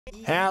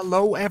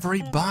Hello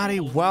everybody,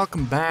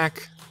 welcome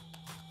back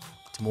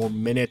to more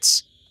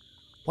Minutes.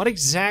 What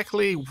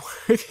exactly,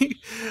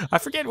 I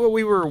forget what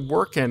we were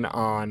working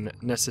on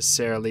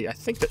necessarily. I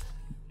think that,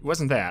 it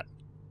wasn't that.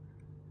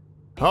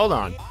 Hold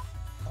on.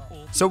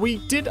 So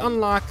we did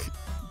unlock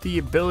the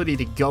ability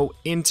to go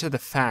into the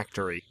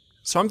factory.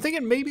 So I'm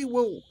thinking maybe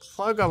we'll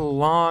plug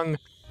along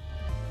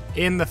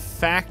in the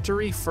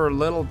factory for a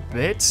little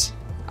bit.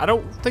 I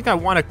don't think I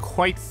want to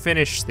quite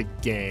finish the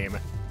game.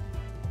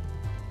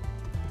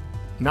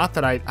 Not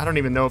that I don't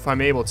even know if I'm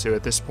able to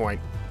at this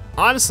point.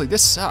 Honestly,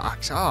 this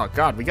sucks. Oh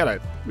god, we gotta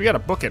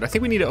book it. I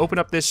think we need to open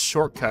up this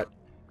shortcut.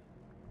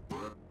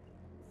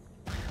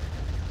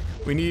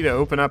 We need to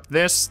open up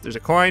this. There's a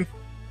coin.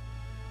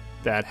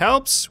 That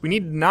helps. We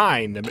need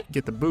 9 to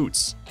get the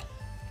boots.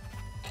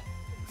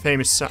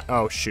 Famous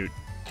oh shoot.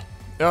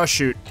 Oh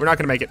shoot. We're not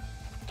gonna make it.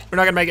 We're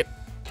not gonna make it.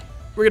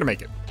 We're gonna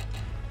make it.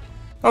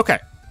 Okay.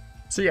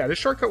 So yeah, this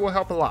shortcut will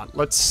help a lot.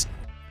 Let's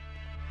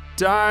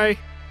die.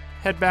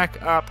 Head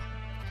back up.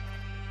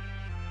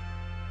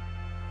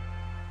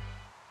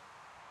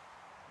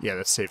 Yeah,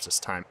 that saves us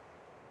time.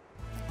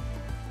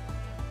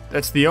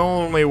 That's the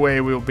only way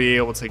we'll be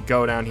able to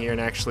go down here and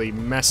actually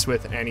mess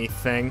with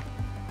anything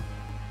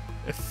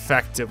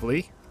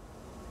effectively.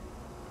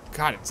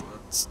 God,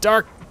 it's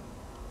dark.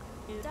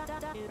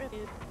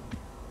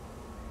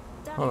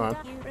 Hold on.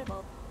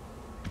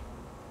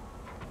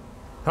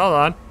 Hold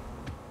on.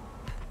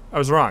 I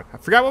was wrong. I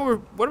forgot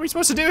what are we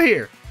supposed to do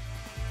here?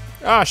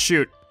 Ah,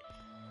 shoot.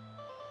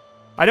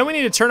 I know we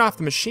need to turn off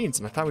the machines,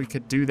 and I thought we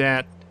could do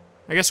that.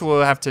 I guess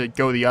we'll have to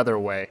go the other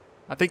way.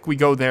 I think we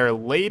go there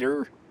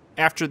later,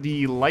 after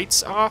the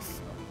light's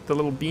off, the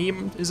little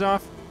beam is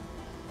off.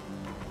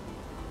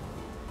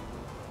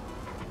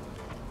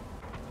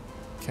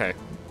 Okay,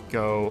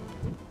 go.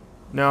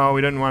 No,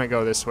 we didn't want to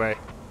go this way.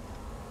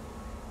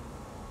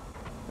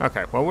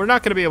 Okay, well, we're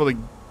not going to be able to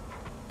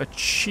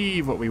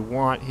achieve what we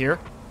want here.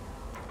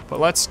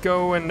 But let's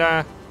go and,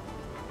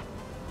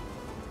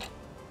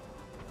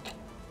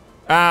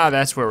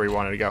 that's where we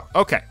wanted to go.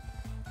 Okay.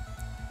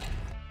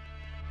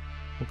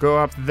 We'll go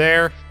up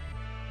there.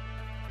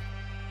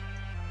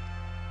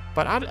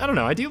 But I don't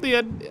know. Ideally,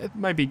 it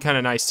might be kind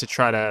of nice to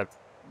try to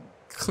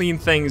clean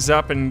things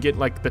up and get,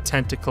 like, the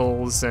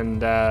tentacles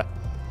and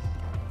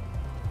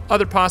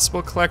other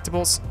possible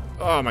collectibles.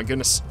 Oh, my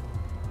goodness.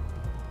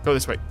 Go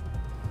this way.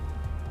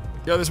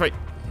 Go this way.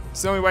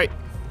 It's the only way.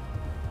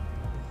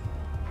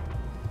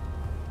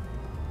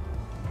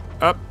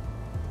 Up.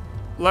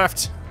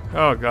 Left.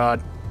 Oh,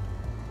 God.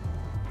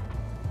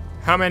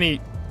 How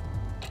many...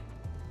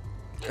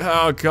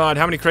 Oh god,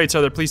 how many crates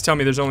are there? Please tell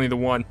me there's only the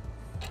one.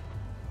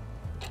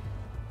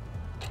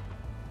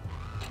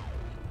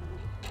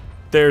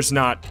 There's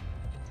not.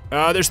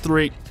 There's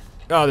 3.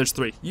 Oh, there's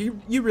 3.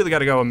 You really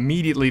gotta go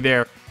immediately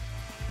there.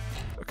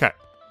 Okay.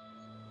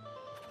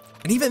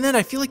 And even then,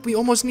 I feel like we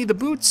almost need the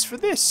boots for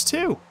this,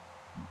 too.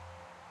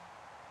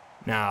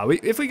 Now,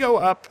 if we go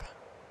up,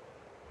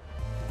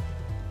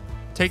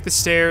 take the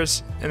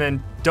stairs, and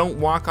then don't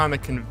walk on the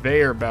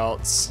conveyor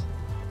belts,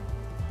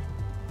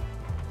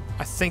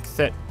 I think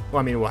that,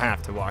 well, I mean, we'll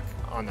have to walk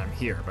on them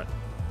here, but...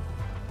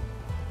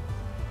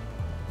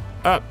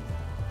 Up.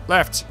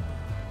 Left.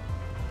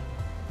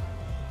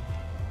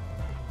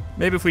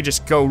 Maybe if we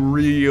just go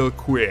real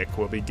quick,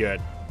 we'll be good.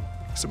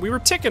 So we were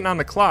ticking on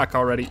the clock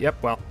already.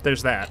 Yep, well,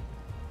 there's that.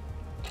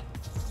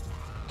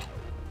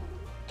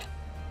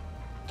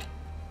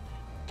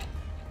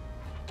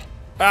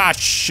 Ah,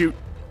 shoot.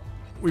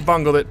 We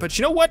bungled it, but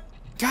you know what?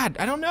 God,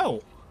 I don't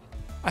know.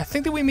 I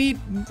think that we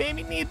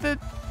maybe need the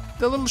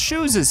little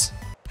shoeses.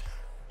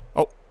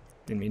 Oh,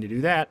 didn't mean to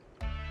do that.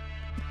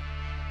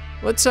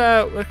 Let's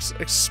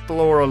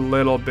explore a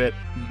little bit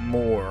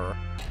more.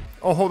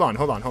 Oh, hold on.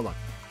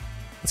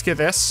 Let's get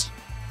this.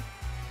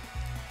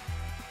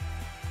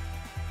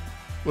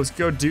 Let's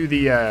go do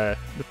the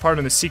part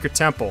in the secret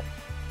temple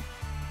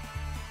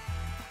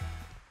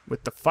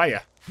with the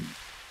fire.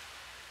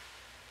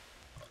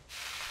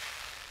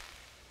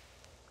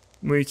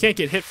 Well, you can't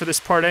get hit for this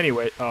part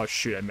anyway. Oh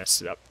shoot, I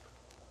messed it up.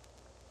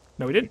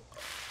 No, we didn't.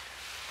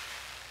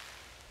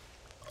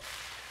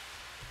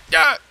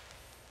 Ah!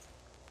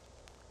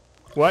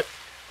 What?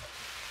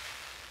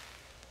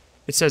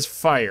 It says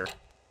fire.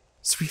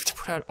 So we have to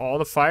put out all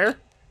the fire?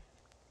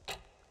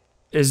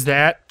 Is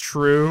that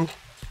true?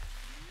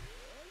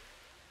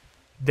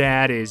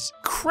 That is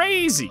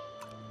crazy.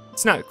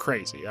 It's not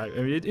crazy. I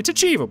mean, it's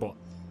achievable.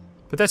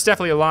 But that's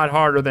definitely a lot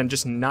harder than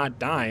just not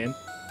dying.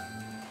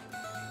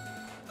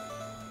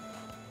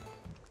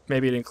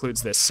 Maybe it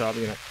includes this, so I'm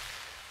gonna...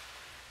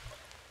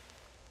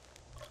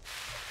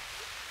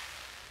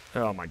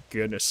 Oh my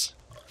goodness.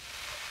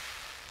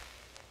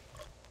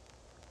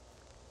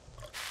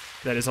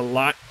 That is a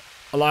lot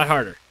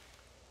harder.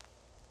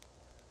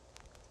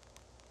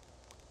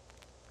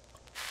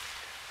 I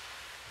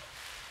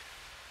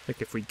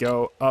think if we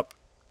go up...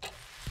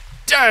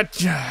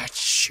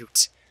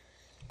 Shoot.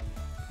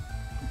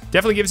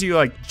 Definitely gives you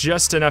like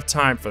just enough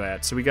time for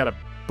that, so we gotta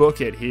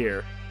book it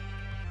here.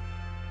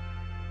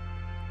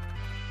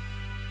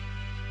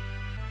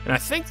 And I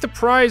think the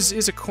prize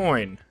is a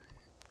coin.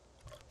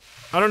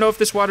 I don't know if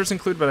this water's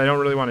included, but I don't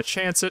really want to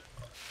chance it.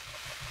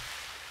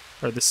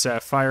 Or this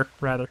fire,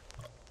 rather.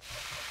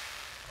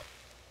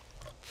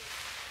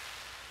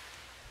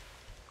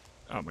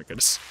 Oh my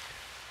goodness.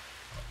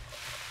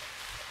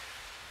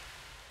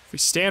 If we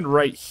stand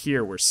right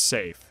here, we're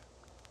safe.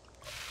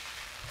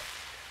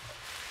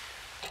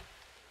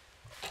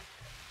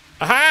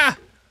 Aha!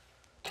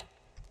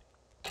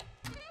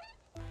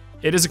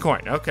 It is a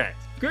coin. Okay.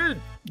 Good.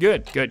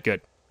 Good, good,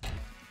 good.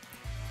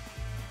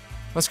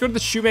 Let's go to the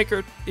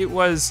shoemaker. It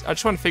was, I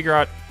just want to figure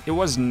out, it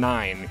was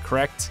 9,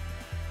 correct?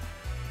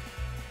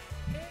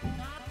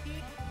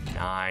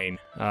 9.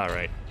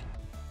 Alright.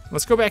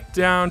 Let's go back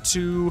down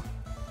to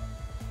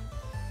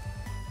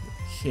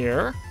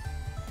here.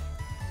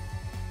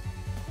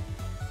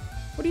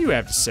 What do you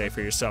have to say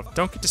for yourself?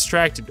 Don't get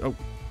distracted. Oh,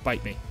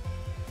 bite me.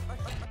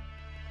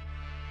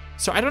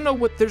 So I don't know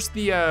what, there's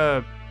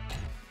the,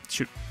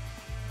 shoot.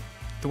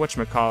 The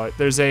whatchamacallit.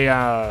 There's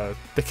a,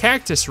 the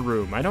cactus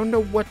room. I don't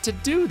know what to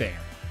do there.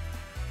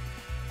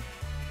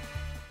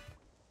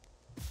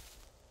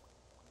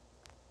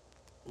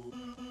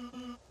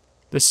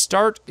 The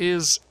start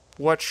is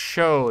what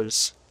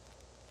shows.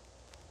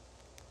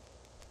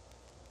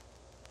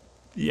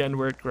 The end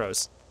where it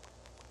grows.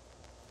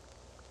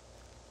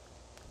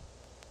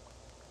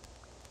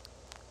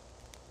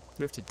 Do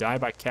we have to die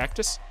by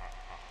cactus?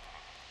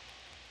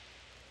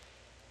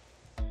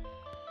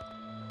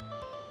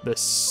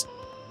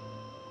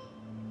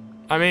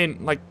 I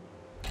mean, like,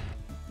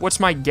 what's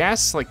my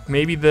guess? Like,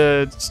 maybe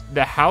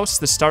the house,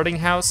 the starting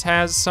house,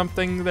 has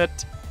something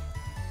that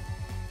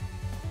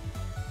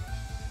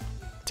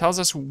tells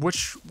us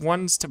which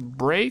ones to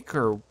break,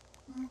 or...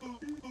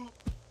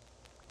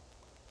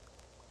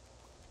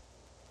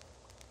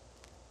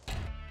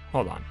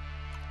 Hold on.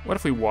 What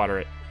if we water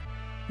it?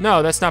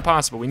 No, that's not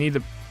possible. We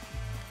need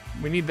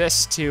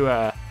this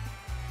to,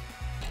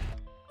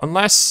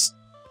 unless...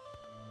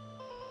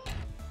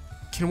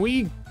 Can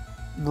we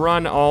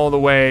run all the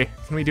way?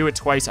 Can we do it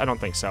twice? I don't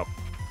think so.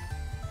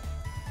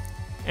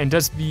 And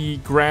does the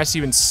grass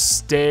even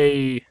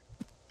stay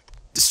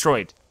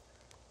destroyed?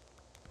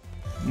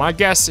 My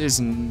guess is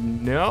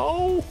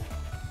no.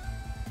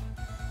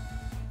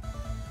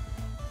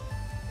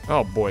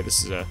 Oh boy,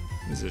 this is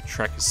a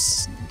trek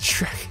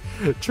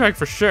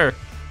for sure.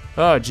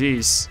 Oh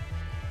geez.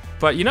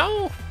 But you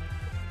know,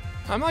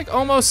 I'm like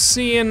almost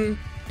seeing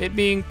it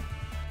being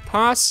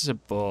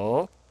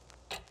possible.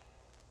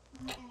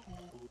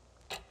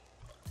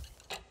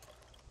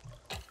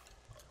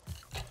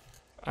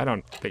 I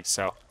don't think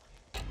so.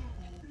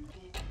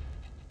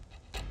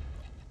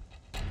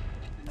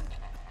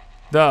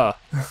 Duh.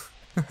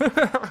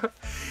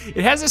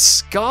 It has a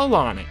skull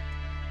on it.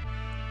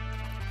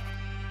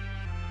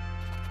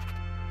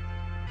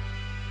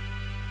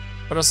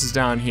 What else is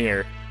down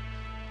here?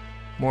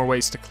 More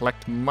ways to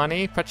collect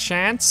money,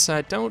 perchance?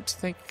 I don't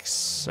think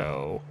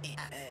so.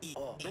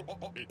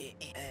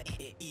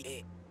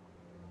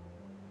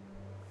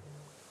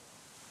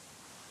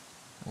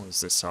 What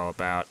is this all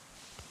about?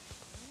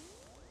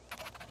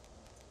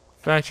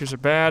 Factors are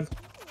bad.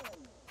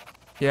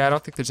 Yeah, I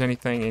don't think there's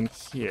anything in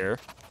here.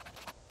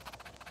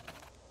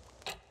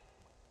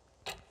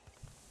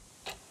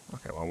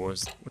 Okay, well,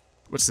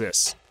 what's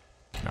this?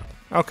 No.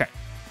 Okay.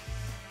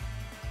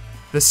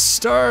 The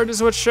start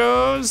is what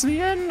shows the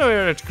end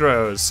where it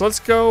grows. So let's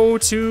go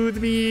to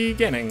the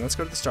beginning. Let's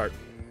go to the start.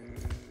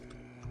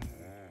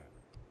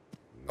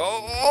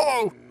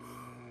 Oh!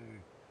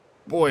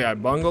 Boy, I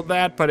bungled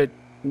that, but it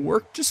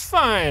worked just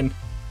fine.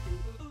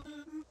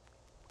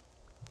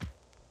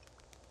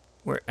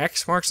 Where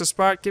X marks the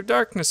spot, give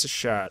darkness a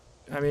shot.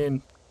 I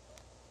mean...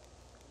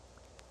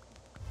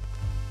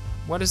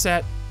 What does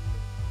that...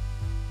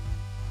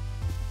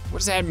 What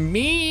does that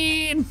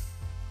mean?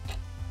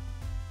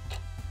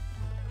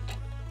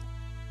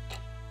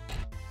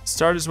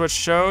 Start is what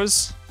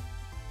shows.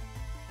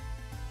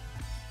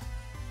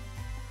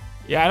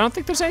 Yeah, I don't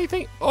think there's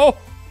anything... Oh!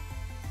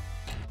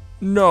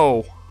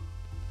 No.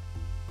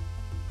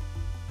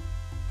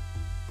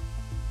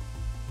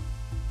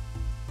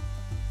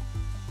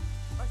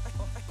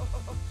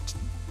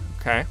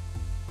 Okay.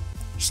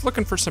 Just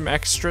looking for some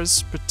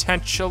extras,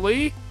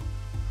 potentially.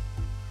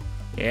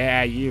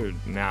 Yeah, you're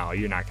not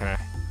gonna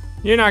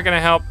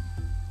help.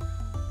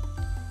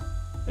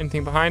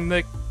 Anything behind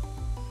the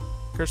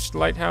cursed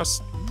lighthouse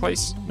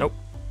place? Nope.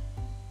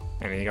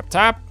 Anything up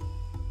top?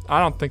 I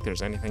don't think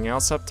there's anything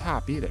else up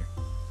top either.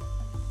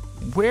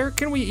 Where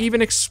can we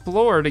even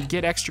explore to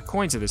get extra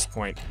coins at this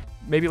point?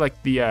 Maybe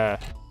like the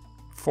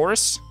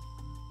forest?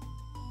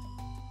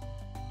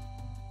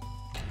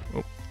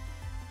 Oh.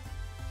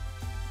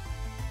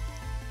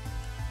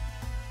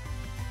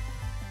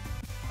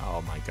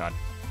 Oh my god.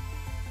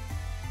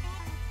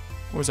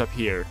 What was up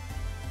here?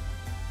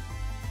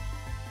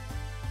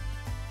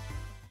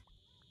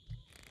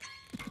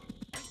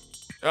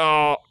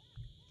 Oh.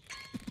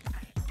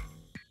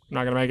 I'm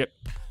not gonna make it.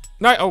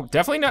 No, oh,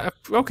 definitely not.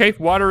 Okay,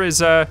 water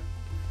is,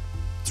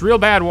 it's real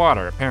bad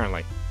water,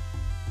 apparently.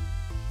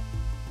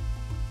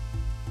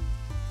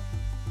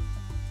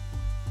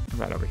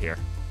 about over here?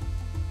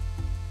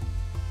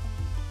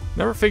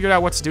 Never figured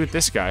out what to do with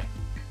this guy.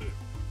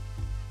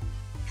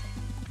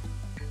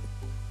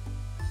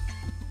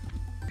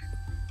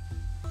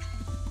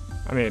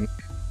 I mean,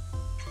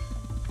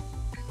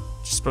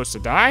 just supposed to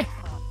die?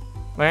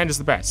 Land is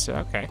the best.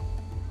 Okay.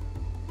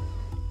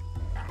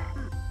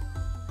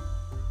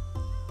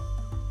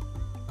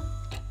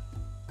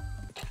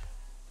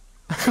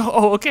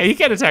 Oh, okay. He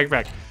can't attack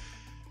back.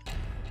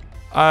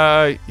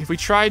 If we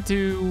tried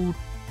to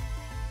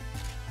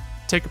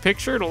take a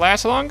picture, it'll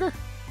last longer?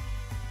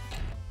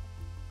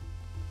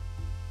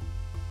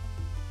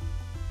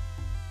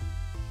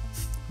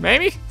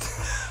 Maybe?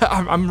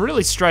 I'm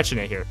really stretching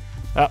it here.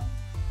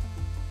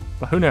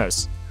 But who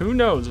knows? Who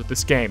knows with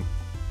this game?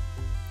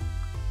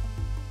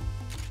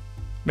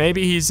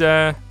 Maybe he's,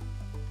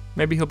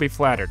 maybe he'll be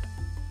flattered.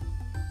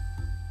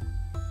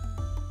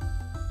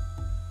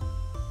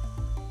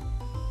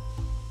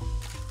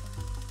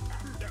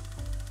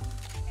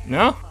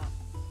 No?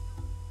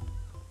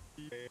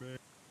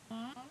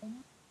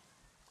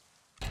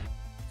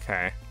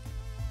 Okay.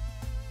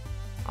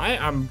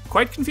 I'm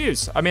quite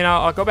confused. I mean,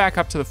 I'll go back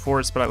up to the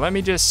forest, but let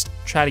me just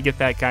try to get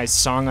that guy's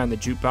song on the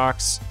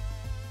jukebox.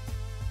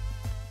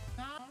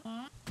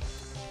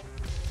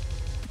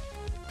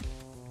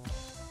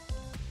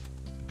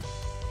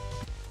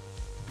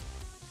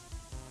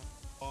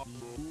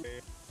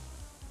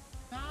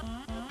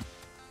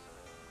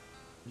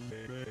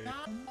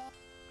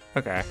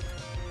 Okay.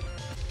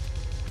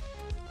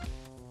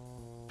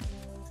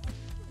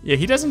 Yeah,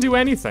 he doesn't do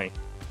anything.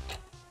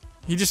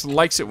 He just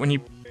likes it when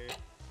you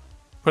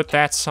put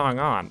that song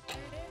on.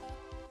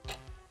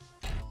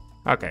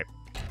 Okay,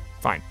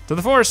 fine. To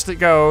the forest we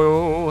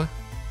go.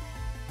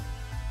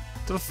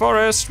 To the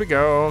forest we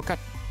go. Cut.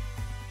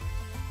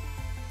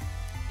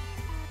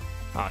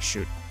 Oh,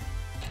 shoot.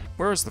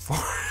 Where is the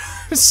forest?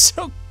 I'm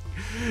so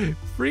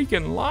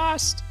freaking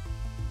lost.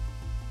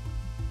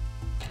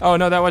 Oh,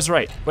 no, that was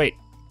right. Wait.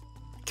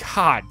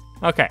 God.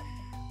 Okay.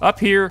 Up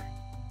here.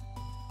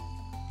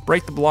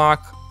 Break the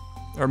block.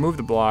 Or move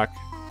the block.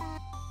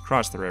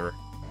 Cross the river.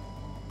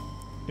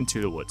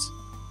 Into the woods.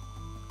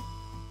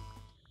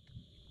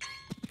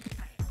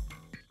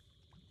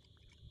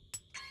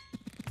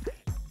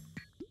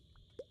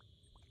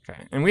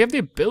 Okay. And we have the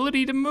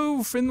ability to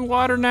move in the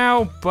water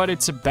now, but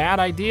it's a bad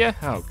idea.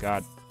 Oh,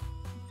 God.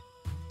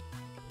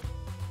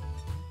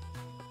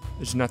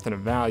 There's nothing of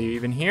value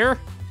even here.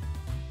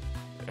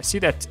 I see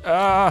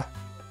that,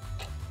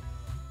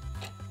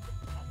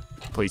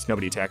 Please,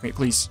 nobody attack me.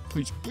 Please,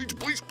 please, please,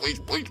 please, please,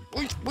 please,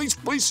 please, please,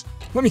 please.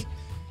 Let me.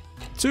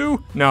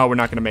 2. No, we're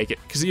not gonna make it.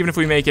 Because even if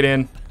we make it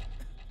in,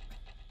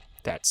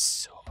 that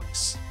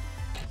sucks.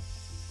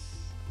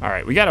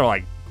 Alright, we gotta,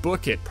 like,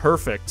 book it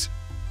perfect.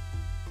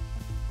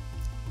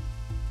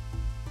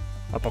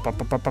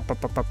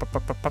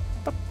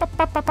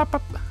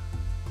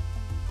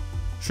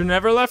 Should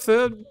never left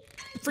the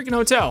freaking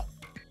hotel.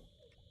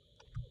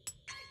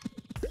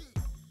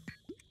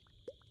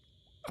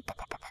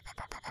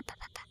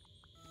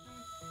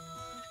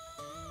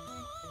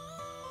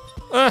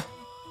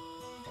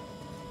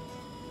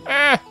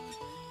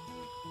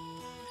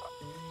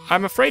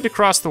 I'm afraid to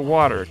cross the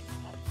water.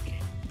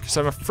 Because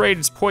I'm afraid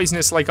it's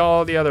poisonous like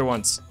all the other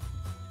ones.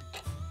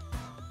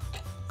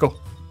 Go.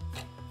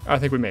 I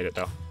think we made it,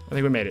 though. I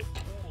think we made it.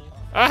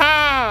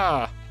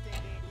 Aha!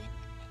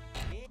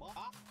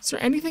 Is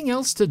there anything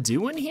else to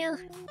do in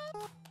here?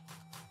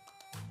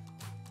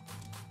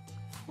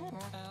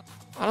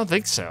 I don't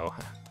think so.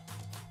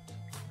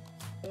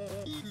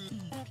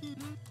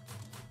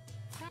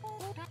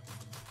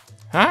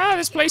 Ah,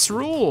 this place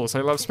rules.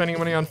 I love spending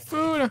money on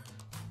food.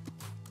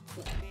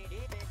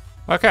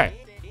 Okay.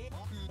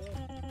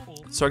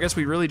 So I guess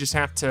we really just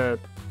have to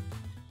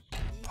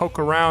poke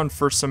around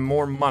for some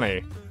more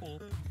money.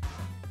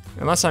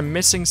 Unless I'm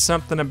missing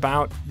something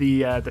about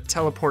the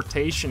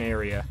teleportation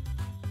area.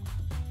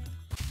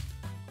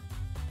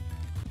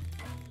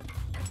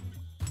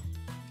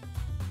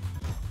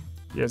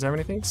 You guys have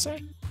anything to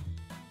say?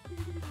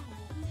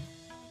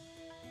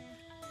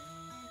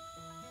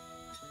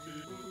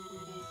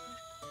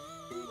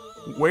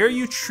 Where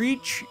you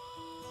treat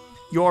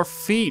your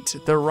feet,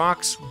 the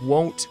rocks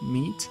won't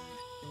meet.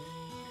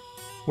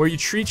 Where you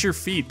treat your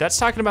feet. That's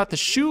talking about the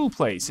shoe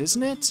place,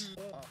 isn't it?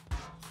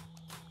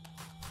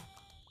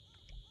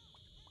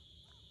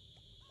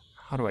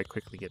 How do I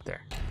quickly get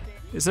there?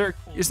 Is there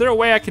a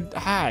way I could...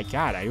 Ah,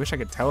 God, I wish I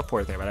could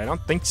teleport there, but I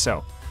don't think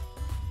so.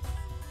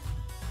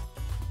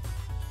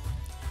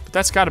 But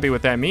that's got to be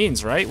what that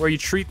means, right? Where you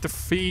treat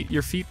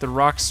your feet, the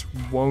rocks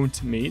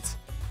won't meet.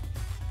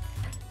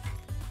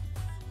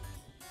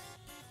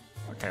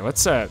 Okay,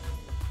 let's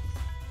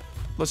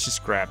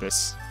just grab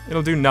this.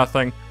 It'll do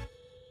nothing.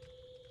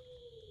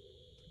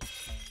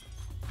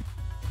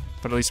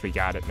 But at least we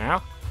got it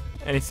now.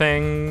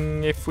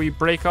 Anything if we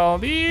break all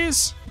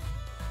these?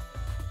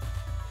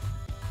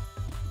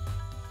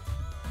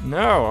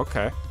 No,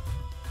 okay.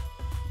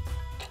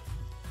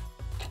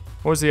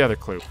 What was the other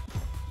clue?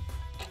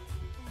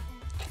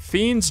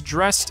 Fiends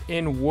dressed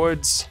in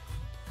woods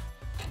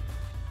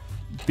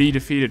be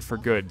defeated for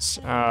goods.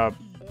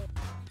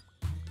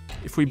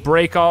 If we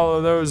break all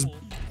of those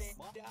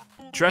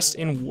dressed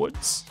in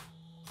woods?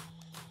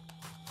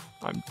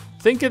 I'm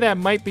thinking that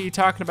might be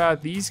talking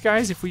about these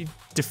guys. If we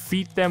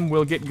defeat them,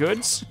 we'll get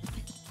goods.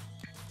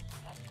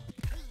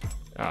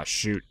 Ah,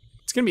 shoot.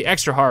 It's gonna be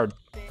extra hard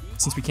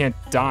since we can't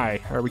die,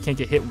 or we can't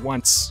get hit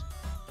once.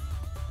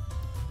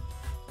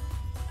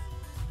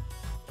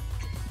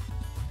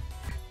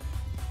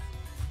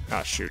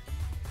 Ah, shoot.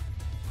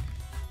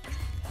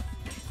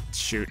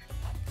 Shoot.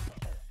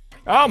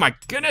 Oh my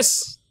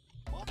goodness!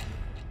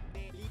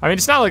 I mean,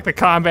 it's not like the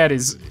combat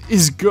is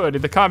good.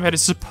 The combat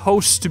is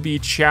supposed to be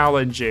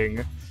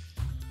challenging.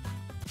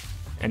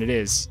 And it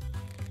is.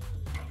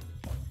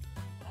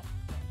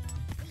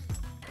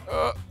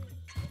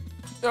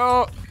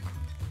 Oh.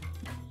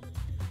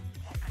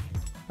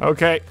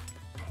 Okay.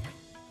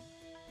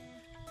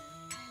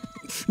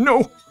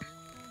 No.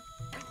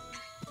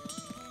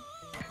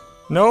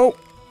 No.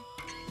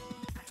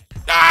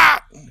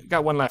 Ah!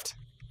 Got one left.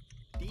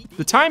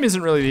 The time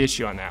isn't really the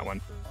issue on that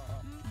one.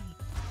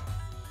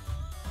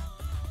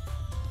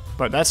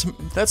 But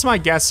that's my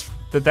guess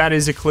that that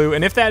is a clue.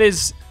 And if that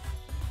is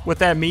what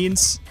that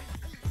means,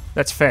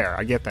 that's fair.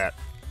 I get that.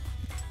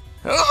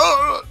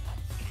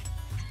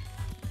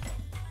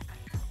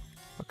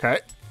 Okay.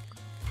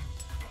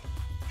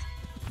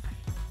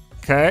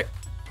 Okay.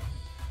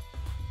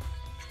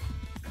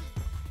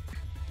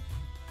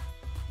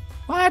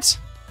 What?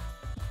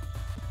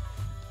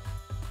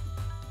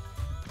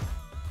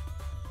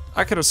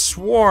 I could have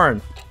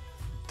sworn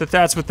that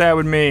that's what that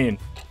would mean.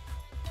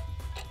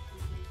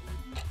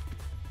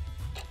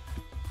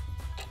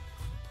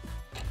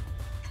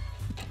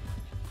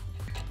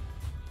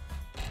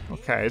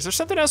 Okay, is there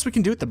something else we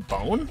can do with the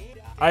bone?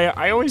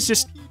 I always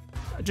just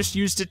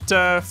used it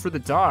for the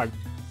dog.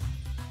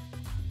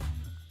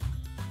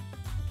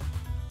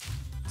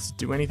 Does it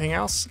do anything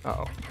else?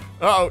 Uh-oh.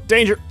 Uh-oh,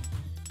 danger!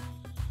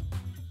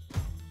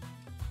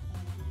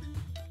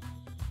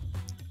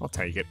 I'll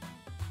take it.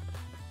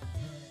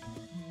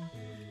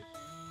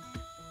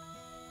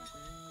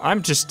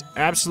 I'm just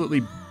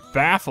absolutely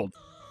baffled.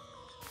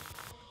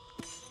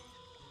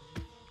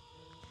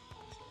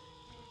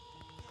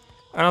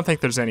 I don't think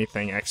there's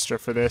anything extra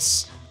for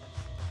this.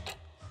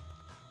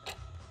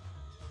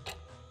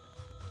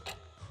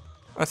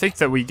 I think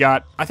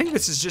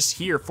this is just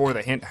here for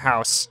the hint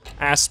house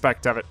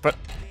aspect of it, but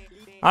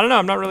I don't know,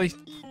 I'm not really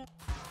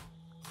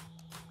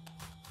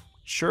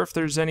sure if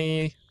there's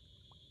any.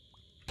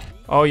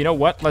 Oh, you know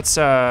what? Let's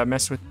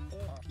mess with,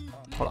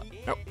 hold on,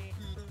 no.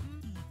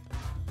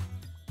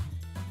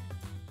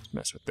 Let's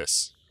mess with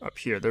this up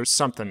here. There's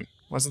something,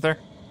 wasn't there?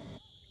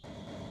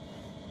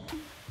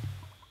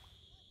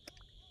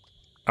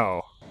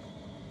 Oh.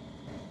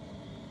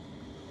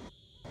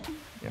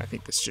 Yeah, I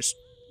think this just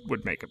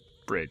would make a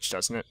bridge,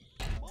 doesn't it?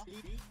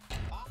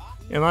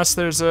 Unless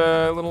there's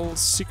a little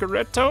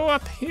secreto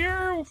up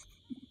here?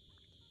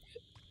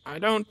 I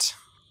don't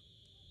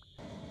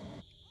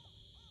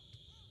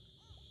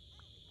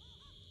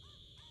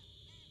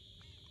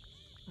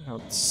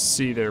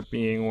see there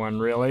being one,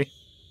 really.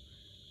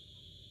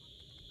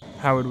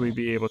 How would we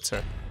be able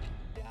to?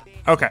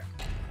 Okay.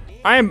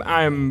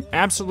 I'm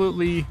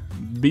absolutely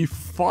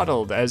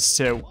befuddled as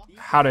to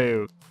how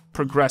to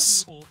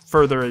progress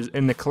further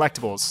in the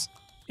collectibles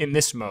in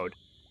this mode.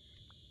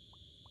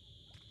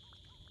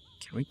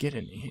 Can we get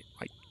in,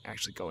 like,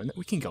 actually go in there?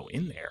 We can go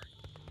in there.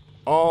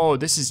 Oh,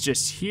 this is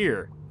just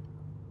here.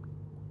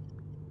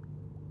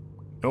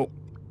 Nope.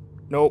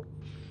 Nope.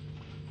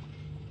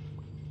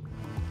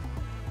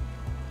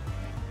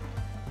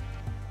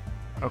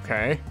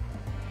 Okay.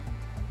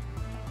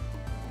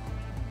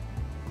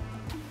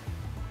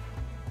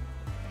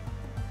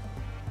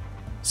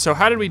 So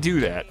how did we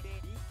do that?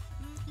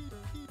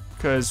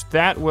 Because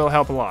that will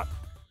help a lot.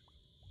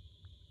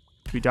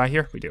 Do we die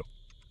here? We do.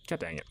 God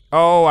dang it.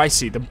 Oh, I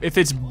see. If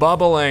it's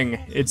bubbling,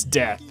 it's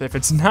death. If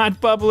it's not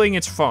bubbling,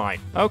 it's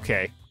fine.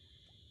 Okay.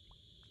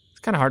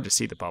 It's kind of hard to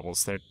see the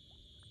bubbles. There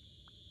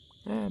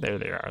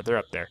they are. They're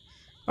up there.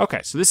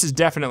 Okay, so this is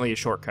definitely a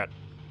shortcut.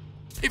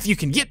 If you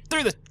can get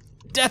through the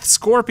death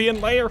scorpion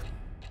layer.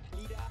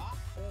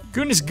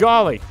 Goodness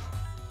golly.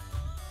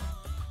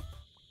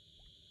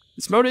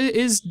 This mode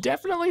is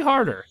definitely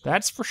harder,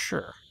 that's for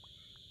sure.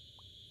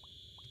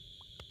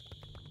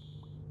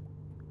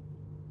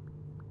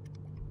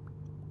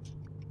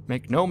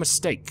 Make no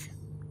mistake.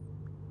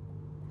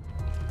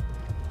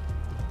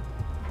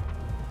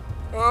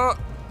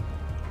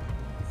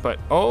 But,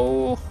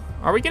 oh,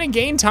 are we gonna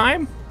gain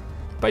time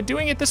by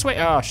doing it this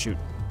way? Oh, shoot.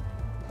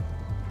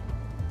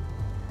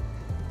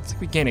 It's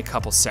like we gain a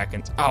couple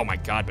seconds. Oh my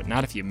god, but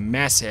not if you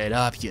mess it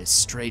up, you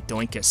straight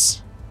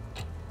doinkus.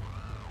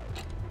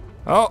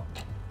 Oh,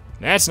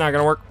 that's not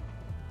gonna work.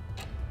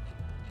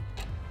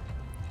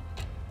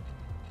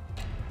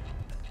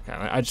 Okay,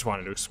 I just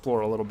wanted to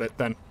explore a little bit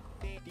then,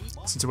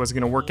 since it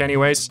wasn't gonna work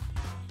anyways.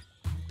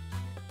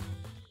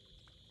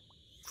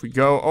 If we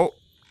go, oh,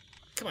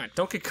 come on,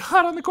 don't get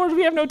caught on the corners.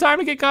 We have no time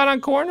to get caught on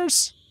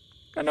corners.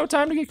 Got no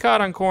time to get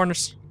caught on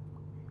corners.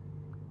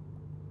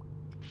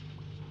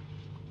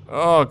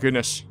 Oh,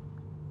 goodness.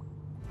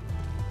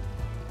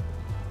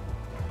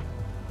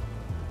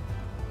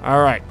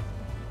 Alright.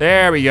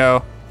 There we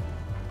go.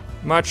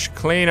 Much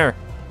cleaner.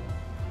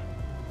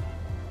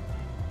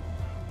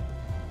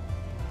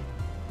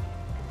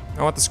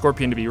 I want the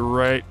scorpion to be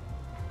right.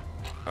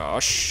 Oh,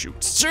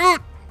 shoot.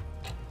 Shoot!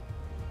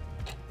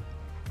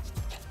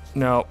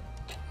 No.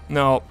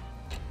 No.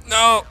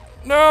 No.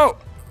 No!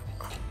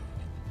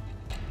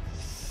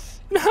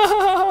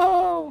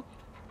 No!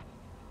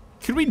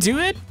 Could we do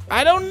it?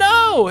 I don't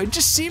know. It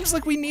just seems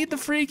like we need the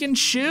freaking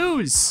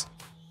shoes.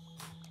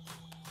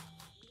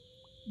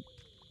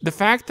 The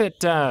fact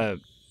that,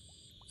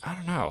 I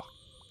don't know.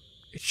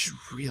 It should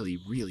really,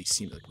 really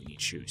seem like we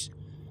need shoes.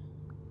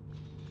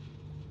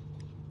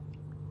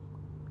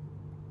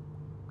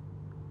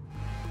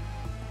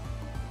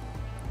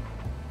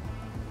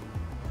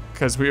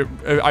 Because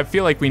I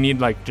feel like we need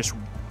like just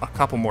a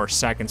couple more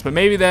seconds, but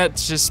maybe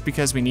that's just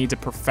because we need to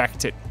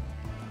perfect it.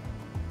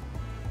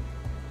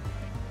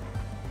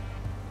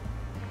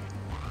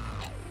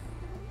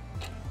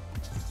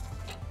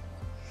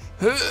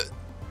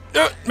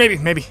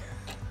 Maybe.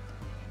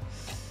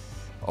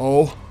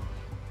 Oh.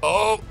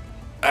 Oh.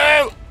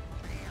 Oh.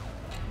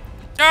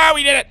 Ah,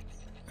 we did it.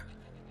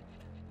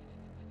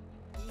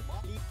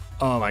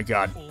 Oh my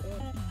god.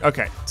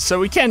 Okay, so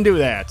we can do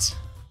that.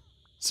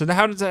 So now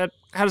how does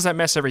that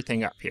mess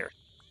everything up here?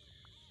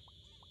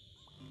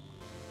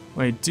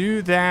 When I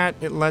do that,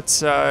 it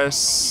lets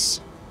us...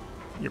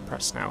 You're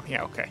pressed now.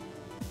 Yeah, okay.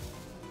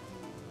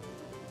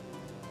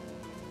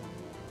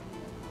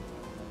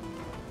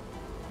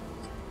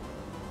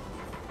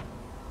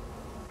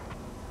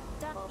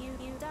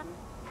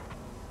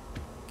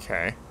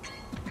 Okay.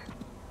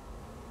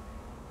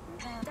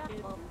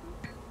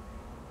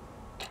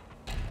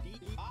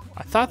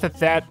 I thought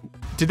that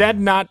did that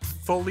not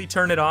fully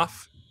turn it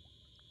off?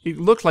 It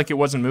looked like it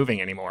wasn't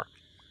moving anymore.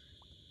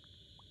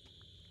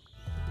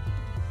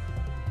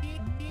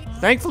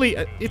 Thankfully,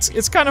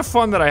 it's kind of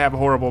fun that I have a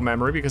horrible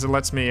memory because it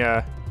lets me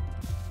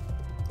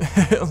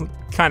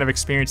kind of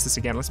experience this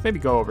again. Let's maybe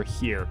go over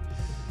here.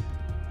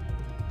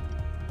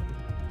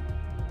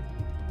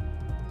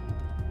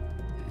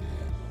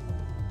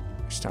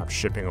 Stopped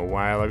shipping a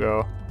while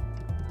ago.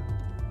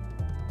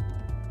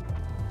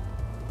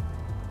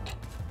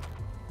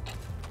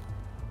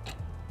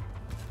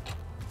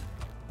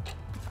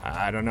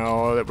 I don't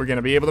know that we're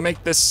gonna be able to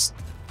make this.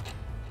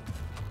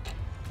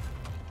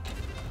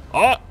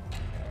 Oh,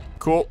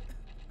 cool.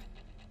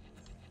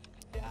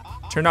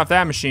 Turn off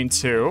that machine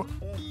too.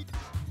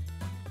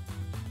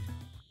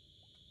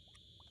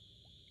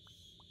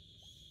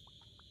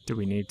 Do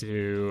we need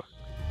to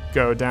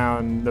go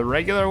down the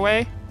regular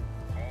way?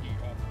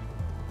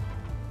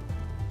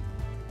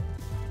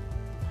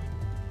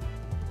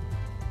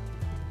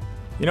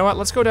 You know what?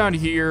 Let's go down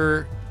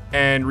here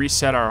and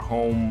reset our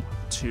home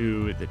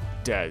to the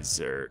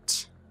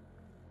desert.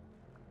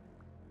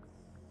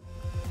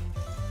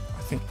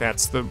 I think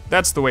that's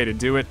the way to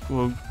do it.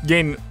 We'll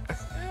gain,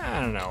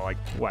 I don't know, like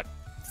what,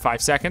 5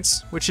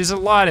 seconds, which is a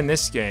lot in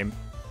this game.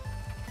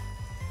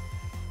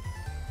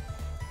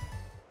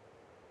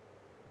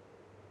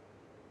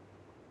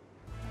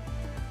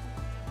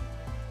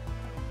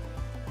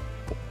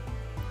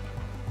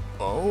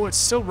 Oh, it's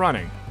still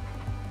running.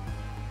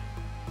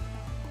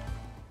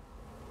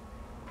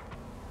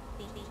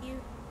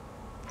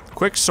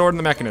 Quick sword in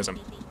the mechanism.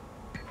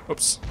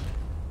 Oops.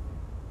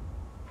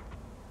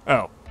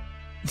 Oh.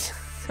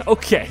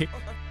 Okay.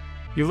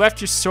 You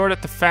left your sword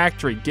at the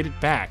factory. Get it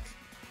back.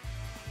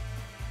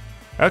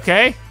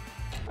 Okay.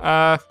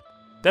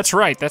 That's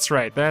right.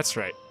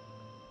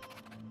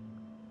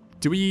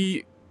 Do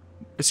we...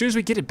 As soon as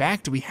we get it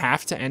back, do we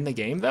have to end the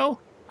game, though?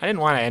 I didn't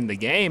want to end the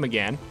game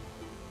again.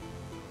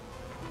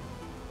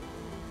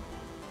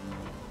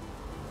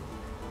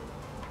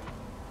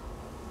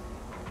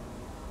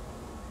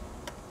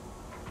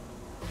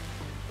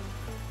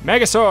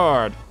 Mega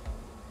Sword!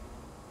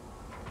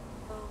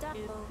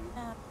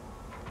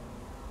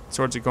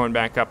 Swords are going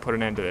back up, put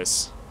an end to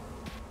this.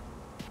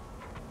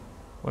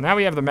 Well, now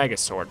we have the Mega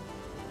Sword.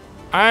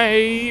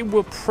 I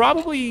will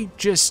probably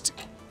just...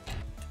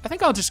 I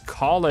think I'll just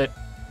call it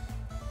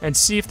and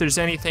see if there's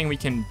anything we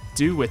can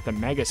do with the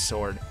Mega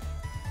Sword.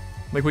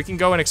 Like, we can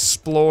go and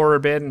explore a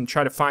bit and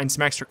try to find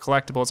some extra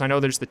collectibles. I know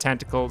there's the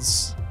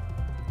tentacles.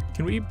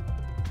 Can we...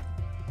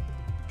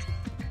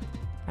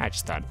 I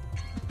just thought...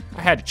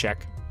 I had to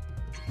check.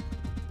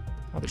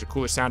 Oh, there's a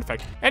cooler sound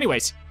effect.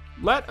 Anyways,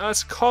 let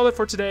us call it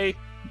for today.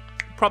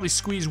 Probably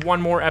squeeze one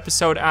more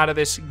episode out of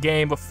this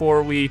game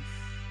before we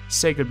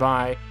say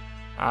goodbye.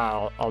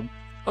 I'll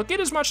get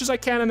as much as I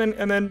can,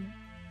 and then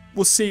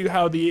we'll see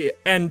how the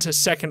end to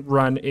second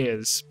run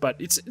is. But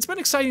it's been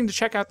exciting to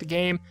check out the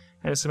game,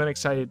 and it's been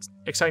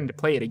exciting to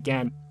play it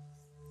again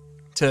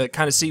to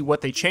kind of see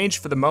what they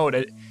changed for the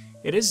mode.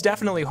 It is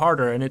definitely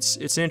harder, and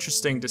it's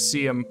interesting to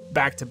see them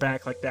back to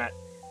back like that,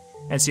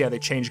 and see how they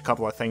change a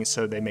couple of things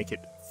so they make it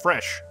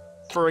fresh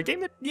for a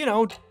game that, you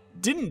know,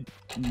 didn't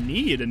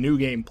need a new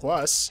game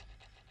plus.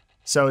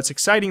 So it's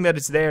exciting that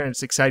it's there, and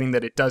it's exciting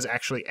that it does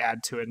actually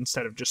add to it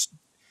instead of just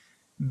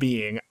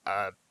being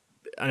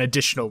an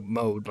additional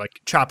mode,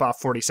 like chop off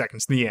 40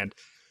 seconds in the end.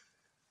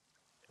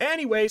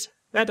 Anyways,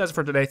 that does it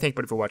for today. Thank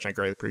you for watching. I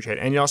greatly appreciate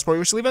it. And y'all support you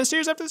wish to leave on the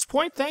series after this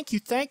point. Thank you.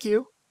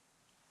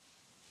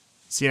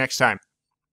 See you next time.